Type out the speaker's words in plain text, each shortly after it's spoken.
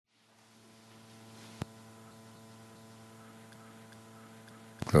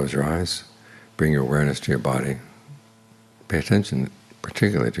Close your eyes, bring your awareness to your body. Pay attention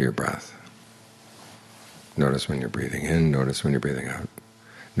particularly to your breath. Notice when you're breathing in, notice when you're breathing out.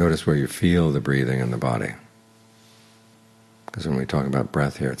 Notice where you feel the breathing in the body. Because when we talk about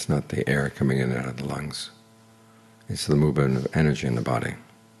breath here, it's not the air coming in and out of the lungs. It's the movement of energy in the body.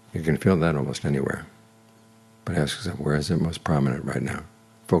 You can feel that almost anywhere. But ask yourself, where is it most prominent right now?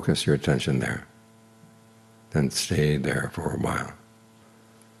 Focus your attention there. Then stay there for a while.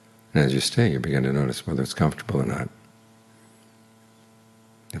 And as you stay, you begin to notice whether it's comfortable or not.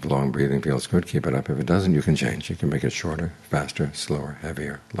 If long breathing feels good, keep it up. If it doesn't, you can change. You can make it shorter, faster, slower,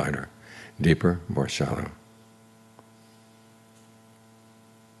 heavier, lighter, deeper, more shallow.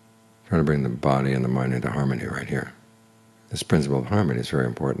 Try to bring the body and the mind into harmony right here. This principle of harmony is very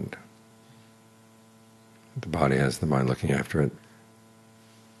important. The body has the mind looking after it,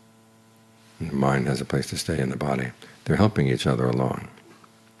 and the mind has a place to stay in the body. They're helping each other along.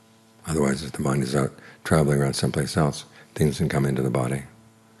 Otherwise, if the mind is out traveling around someplace else, things can come into the body.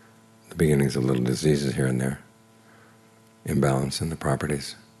 The beginnings of little diseases here and there, imbalance in the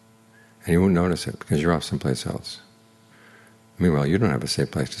properties. And you won't notice it because you're off someplace else. Meanwhile, you don't have a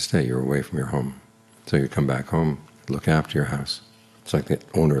safe place to stay. You're away from your home. So you come back home, look after your house. It's like the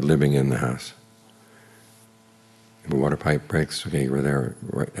owner living in the house. If a water pipe breaks, okay, you were there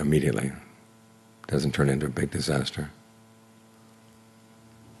right immediately. It doesn't turn into a big disaster.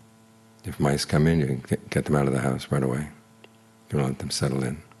 If mice come in, you can get them out of the house right away. You don't let them settle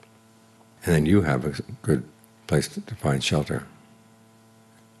in. And then you have a good place to find shelter.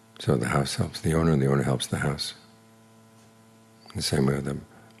 So the house helps the owner, and the owner helps the house. In the same way the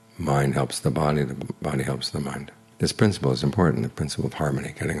mind helps the body helps the mind. This principle is important, the principle of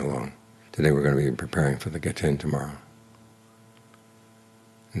harmony, getting along. Today we're going to be preparing for the get-in tomorrow.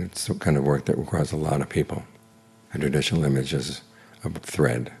 And it's the kind of work that requires a lot of people. A traditional image is of a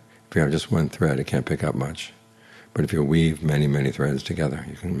thread. If you have just one thread, it can't pick up much. But if you weave many, many threads together,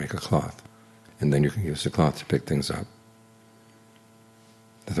 you can make a cloth. And then you can use the cloth to pick things up.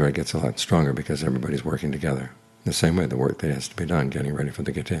 The thread gets a lot stronger because everybody's working together. In the same way, the work that has to be done, getting ready for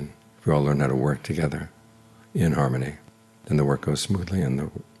the get-in. If we all learn how to work together in harmony, then the work goes smoothly and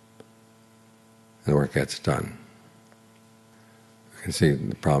the work gets done. You can see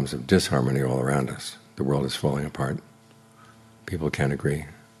the problems of disharmony all around us. The world is falling apart. People can't agree.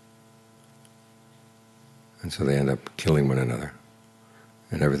 And so they end up killing one another.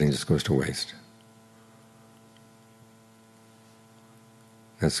 And everything just goes to waste.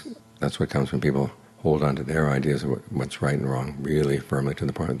 That's what comes when people hold on to their ideas of what's right and wrong really firmly to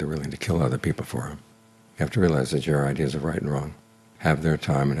the point that they're willing to kill other people for them. You have to realize that your ideas of right and wrong have their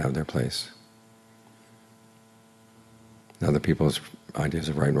time and have their place. Other people's ideas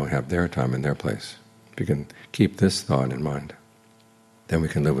of right and wrong have their time and their place. If you can keep this thought in mind, then we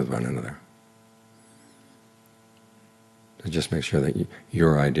can live with one another. So just make sure that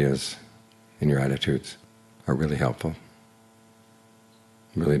your ideas and your attitudes are really helpful.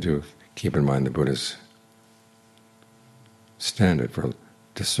 Really do keep in mind the Buddha's standard for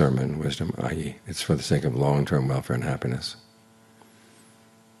discernment and wisdom, i.e., it's for the sake of long-term welfare and happiness.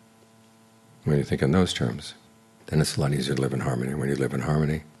 When you think in those terms, then it's a lot easier to live in harmony. When you live in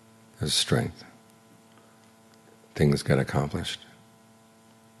harmony, there's strength. Things get accomplished.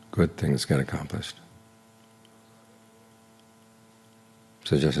 Good things get accomplished.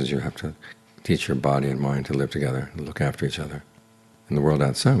 So just as you have to teach your body and mind to live together and look after each other, in the world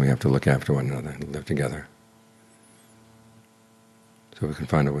outside we have to look after one another and live together. So we can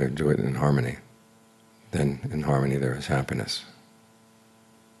find a way to do it in harmony. Then in harmony there is happiness.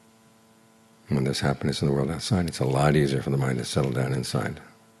 And when there's happiness in the world outside, it's a lot easier for the mind to settle down inside.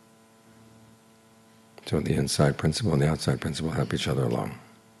 So the inside principle and the outside principle help each other along.